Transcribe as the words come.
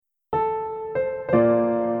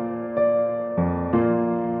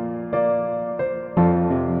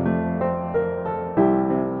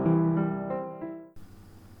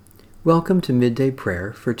Welcome to Midday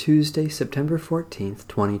Prayer for Tuesday, September 14th,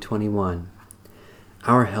 2021.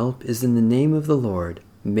 Our help is in the name of the Lord,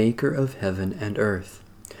 Maker of heaven and earth.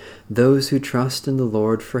 Those who trust in the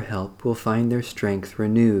Lord for help will find their strength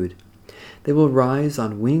renewed. They will rise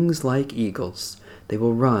on wings like eagles. They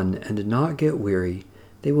will run and not get weary.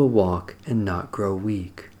 They will walk and not grow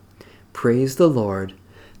weak. Praise the Lord.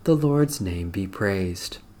 The Lord's name be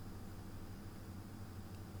praised.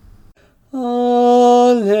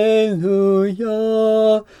 Alleluia.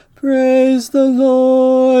 Praise the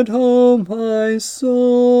Lord, O my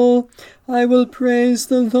soul. I will praise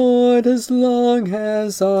the Lord as long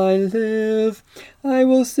as I live. I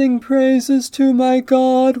will sing praises to my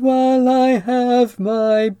God while I have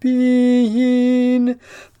my being.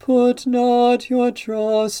 Put not your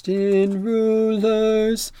trust in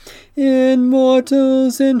rulers, in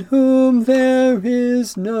mortals in whom there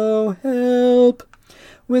is no help.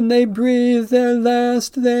 When they breathe their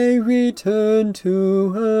last, they return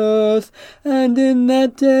to earth, and in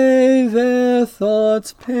that day their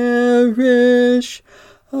thoughts perish.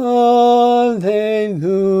 Alleluia.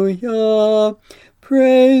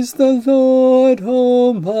 Praise the Lord,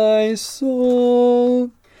 O my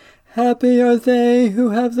soul. Happy are they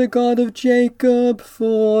who have the God of Jacob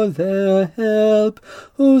for their help,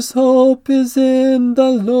 whose hope is in the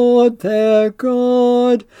Lord their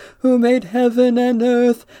God, who made heaven and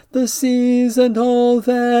earth, the seas and all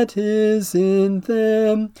that is in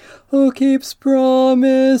them, who keeps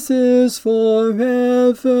promises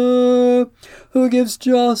forever, who gives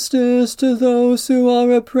justice to those who are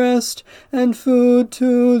oppressed, and food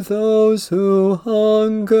to those who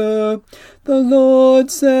hunger. The Lord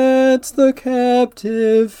sets the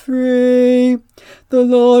captive free. The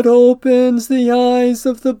Lord opens the eyes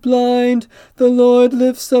of the blind. The Lord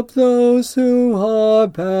lifts up those who are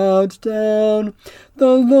bowed down.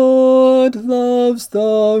 The Lord loves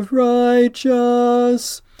the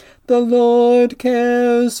righteous. The Lord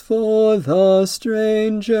cares for the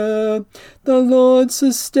stranger. The Lord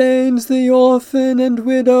sustains the orphan and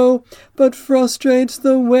widow, but frustrates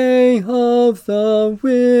the way of the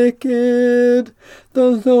wicked.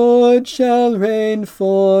 The Lord shall reign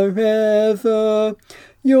forever.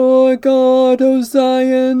 Your God, O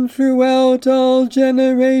Zion, throughout all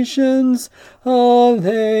generations.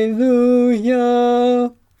 Alleluia.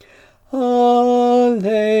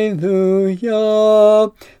 Alleluia.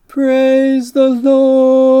 Praise the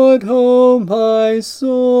Lord, O my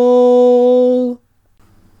soul.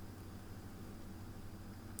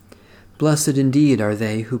 Blessed indeed are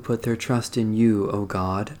they who put their trust in you, O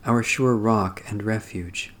God, our sure rock and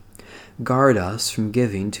refuge. Guard us from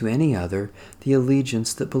giving to any other the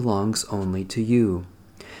allegiance that belongs only to you.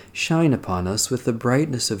 Shine upon us with the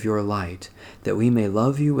brightness of your light, that we may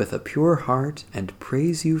love you with a pure heart and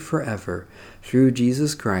praise you forever, through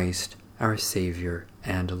Jesus Christ, our Savior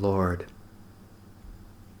and Lord.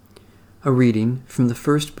 A reading from the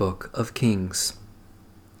first book of Kings.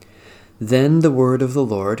 Then the word of the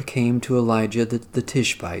Lord came to Elijah the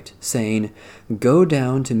Tishbite, saying, Go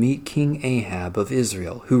down to meet King Ahab of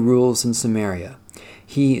Israel, who rules in Samaria.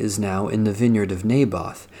 He is now in the vineyard of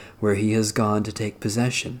Naboth, where he has gone to take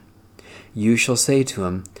possession. You shall say to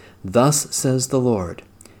him, Thus says the Lord,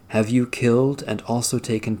 Have you killed and also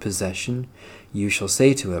taken possession? You shall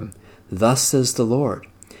say to him, Thus says the Lord,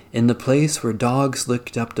 In the place where dogs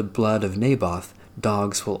licked up the blood of Naboth,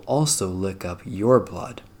 dogs will also lick up your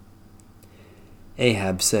blood.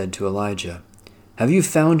 Ahab said to Elijah, Have you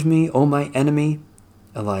found me, O my enemy?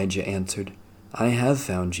 Elijah answered, I have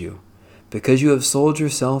found you. Because you have sold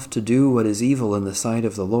yourself to do what is evil in the sight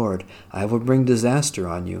of the Lord, I will bring disaster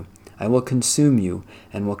on you. I will consume you,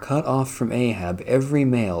 and will cut off from Ahab every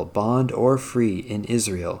male, bond or free, in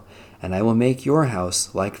Israel. And I will make your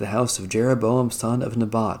house like the house of Jeroboam son of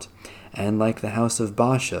Nebat, and like the house of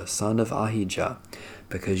Baasha son of Ahijah,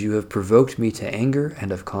 because you have provoked me to anger and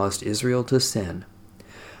have caused Israel to sin.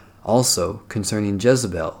 Also, concerning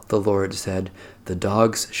Jezebel, the Lord said, The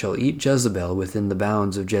dogs shall eat Jezebel within the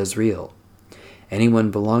bounds of Jezreel.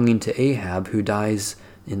 Anyone belonging to Ahab who dies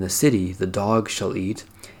in the city, the dogs shall eat,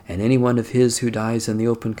 and anyone of his who dies in the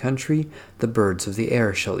open country, the birds of the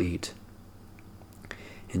air shall eat.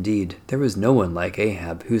 Indeed, there was no one like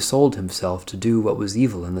Ahab, who sold himself to do what was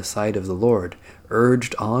evil in the sight of the Lord,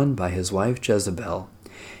 urged on by his wife Jezebel.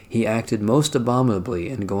 He acted most abominably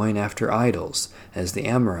in going after idols, as the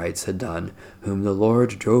Amorites had done, whom the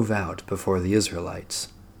Lord drove out before the Israelites.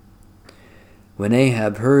 When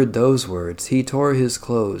Ahab heard those words, he tore his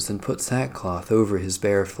clothes and put sackcloth over his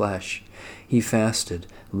bare flesh. He fasted,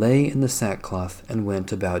 lay in the sackcloth, and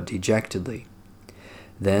went about dejectedly.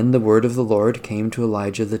 Then the word of the Lord came to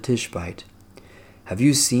Elijah the Tishbite. Have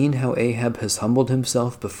you seen how Ahab has humbled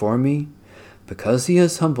himself before me? Because he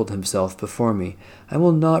has humbled himself before me, I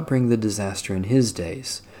will not bring the disaster in his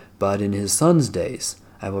days, but in his son's days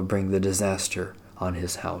I will bring the disaster on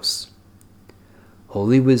his house.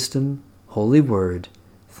 Holy wisdom, holy word,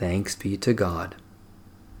 thanks be to God.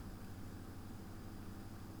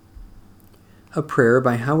 A prayer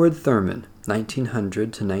by Howard Thurman,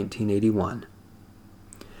 1900 to 1981.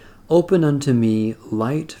 Open unto me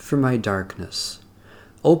light for my darkness.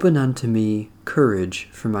 Open unto me courage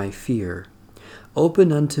for my fear.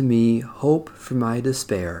 Open unto me hope for my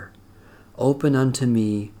despair. Open unto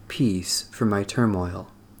me peace for my turmoil.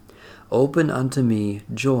 Open unto me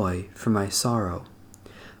joy for my sorrow.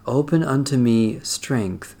 Open unto me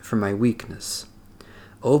strength for my weakness.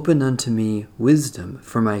 Open unto me wisdom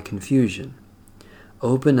for my confusion.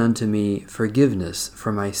 Open unto me forgiveness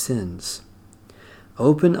for my sins.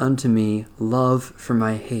 Open unto me love for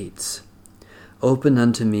my hates. Open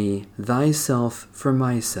unto me thyself for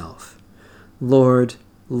myself. Lord,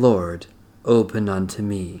 Lord, open unto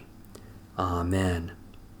me. Amen.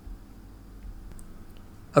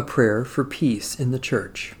 A prayer for peace in the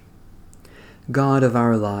Church. God of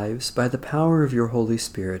our lives, by the power of your Holy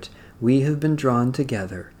Spirit, we have been drawn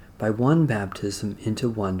together by one baptism into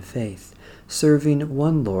one faith, serving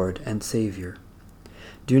one Lord and Savior.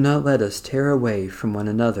 Do not let us tear away from one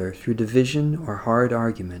another through division or hard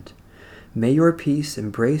argument. May your peace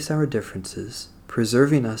embrace our differences,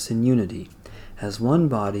 preserving us in unity, as one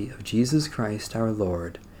body of Jesus Christ our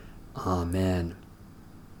Lord. Amen.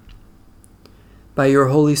 By your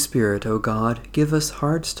Holy Spirit, O God, give us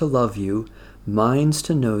hearts to love you, minds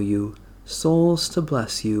to know you, souls to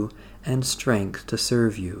bless you, and strength to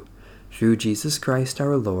serve you. Through Jesus Christ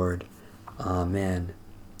our Lord. Amen.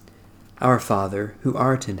 Our Father, who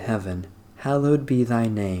art in heaven, hallowed be thy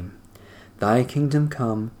name. Thy kingdom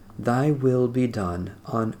come, thy will be done,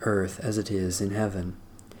 on earth as it is in heaven.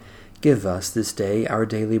 Give us this day our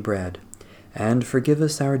daily bread, and forgive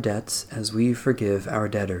us our debts as we forgive our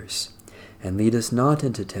debtors. And lead us not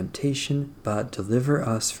into temptation, but deliver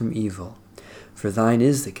us from evil. For thine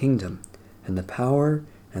is the kingdom, and the power,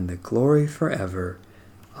 and the glory forever.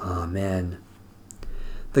 Amen.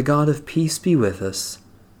 The God of peace be with us.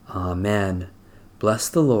 Amen. Bless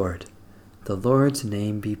the Lord. The Lord's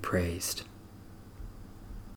name be praised.